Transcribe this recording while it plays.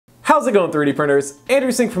How's it going, 3D printers?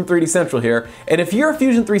 Andrew Sink from 3D Central here, and if you're a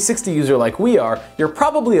Fusion 360 user like we are, you're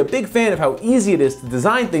probably a big fan of how easy it is to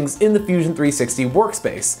design things in the Fusion 360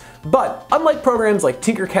 workspace. But unlike programs like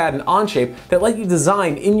Tinkercad and Onshape that let you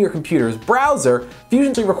design in your computer's browser,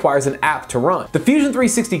 Fusion 3 requires an app to run. The Fusion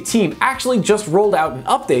 360 team actually just rolled out an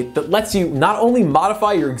update that lets you not only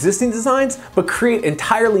modify your existing designs, but create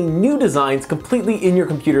entirely new designs completely in your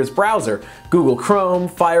computer's browser. Google Chrome,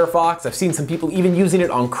 Firefox, I've seen some people even using it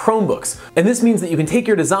on Chromebooks. And this means that you can take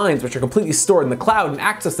your designs, which are completely stored in the cloud, and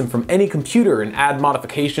access them from any computer and add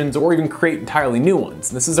modifications or even create entirely new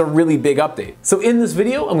ones. This is a really big update. So in this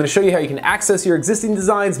video, I'm going to show you how you can access your existing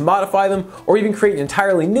designs, modify them, or even create an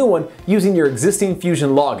entirely new one using your existing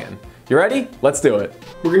Fusion login. You ready? Let's do it.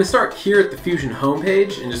 We're going to start here at the Fusion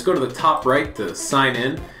homepage and just go to the top right to sign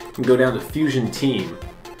in and go down to Fusion Team.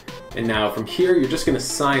 And now from here, you're just going to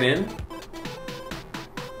sign in.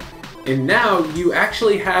 And now you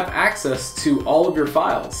actually have access to all of your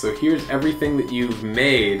files. So here's everything that you've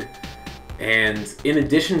made. And in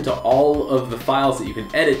addition to all of the files that you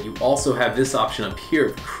can edit, you also have this option up here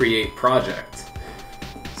of Create Project.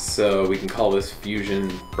 So we can call this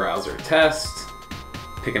Fusion Browser Test,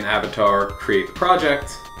 pick an avatar, create the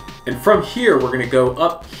project. And from here, we're gonna go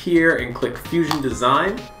up here and click Fusion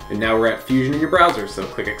Design. And now we're at Fusion in your browser. So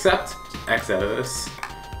click Accept, X out of this.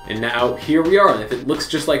 And now here we are, and if it looks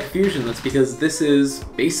just like Fusion, that's because this is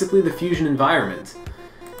basically the Fusion environment.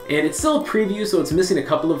 And it's still a preview, so it's missing a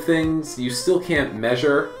couple of things. You still can't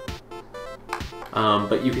measure,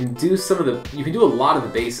 but you can do a lot of the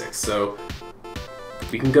basics. So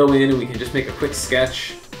we can go in and we can just make a quick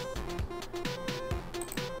sketch.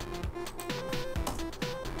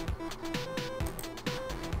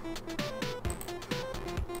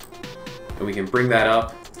 And we can bring that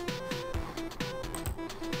up.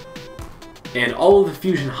 And all of the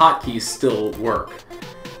Fusion hotkeys still work.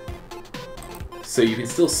 So you can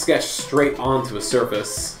still sketch straight onto a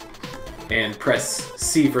surface and press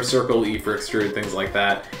C for circle, E for extrude, things like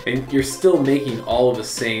that. And you're still making all of the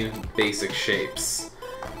same basic shapes.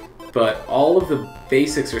 But all of the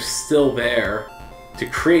basics are still there to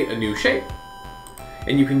create a new shape.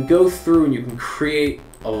 And you can go through and you can create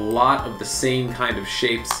a lot of the same kind of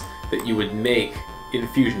shapes that you would make in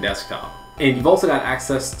Fusion Desktop. And you've also got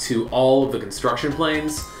access to all of the construction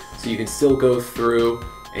planes, so you can still go through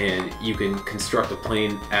and you can construct a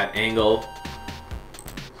plane at angle,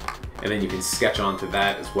 and then you can sketch onto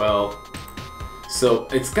that as well. So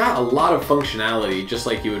it's got a lot of functionality, just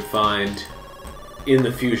like you would find in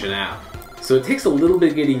the Fusion app. So it takes a little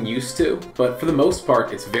bit getting used to, but for the most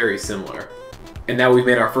part, it's very similar. And now we've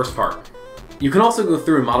made our first part. You can also go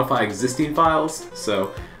through and modify existing files,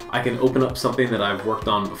 so I can open up something that I've worked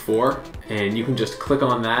on before, and you can just click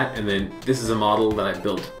on that, and then this is a model that I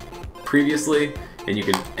built previously, and you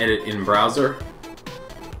can edit in browser.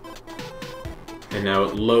 And now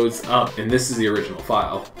it loads up, and this is the original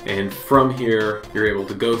file. And from here, you're able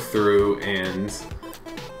to go through and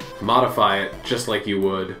modify it just like you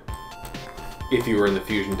would if you were in the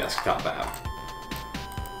Fusion Desktop app.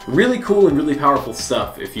 Really cool and really powerful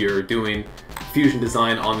stuff if you're doing Fusion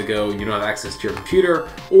design on the go and you don't have access to your computer,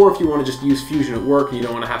 or if you want to just use Fusion at work and you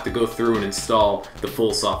don't want to have to go through and install the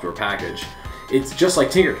full software package. It's just like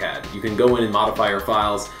Tinkercad. You can go in and modify your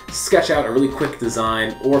files, sketch out a really quick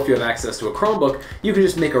design, or if you have access to a Chromebook, you can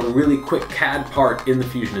just make a really quick CAD part in the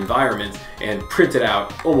Fusion environment and print it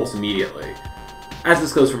out almost immediately. As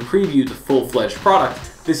this goes from preview to full-fledged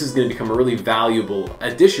product, this is going to become a really valuable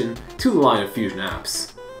addition to the line of Fusion apps.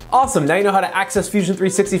 Awesome, now you know how to access Fusion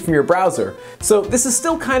 360 from your browser. So this is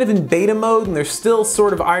still kind of in beta mode and they're still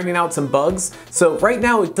sort of ironing out some bugs. So right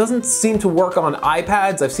now it doesn't seem to work on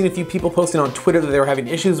iPads. I've seen a few people posting on Twitter that they were having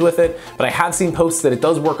issues with it, but I have seen posts that it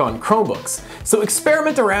does work on Chromebooks. So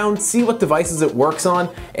experiment around, see what devices it works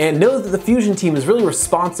on, and know that the Fusion team is really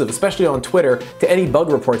responsive, especially on Twitter, to any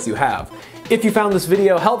bug reports you have. If you found this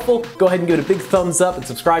video helpful, go ahead and give it a big thumbs up and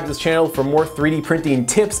subscribe to this channel for more 3D printing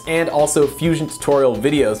tips and also Fusion tutorial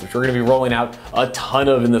videos, which we're going to be rolling out a ton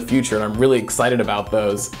of in the future, and I'm really excited about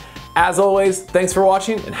those. As always, thanks for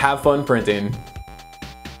watching and have fun printing.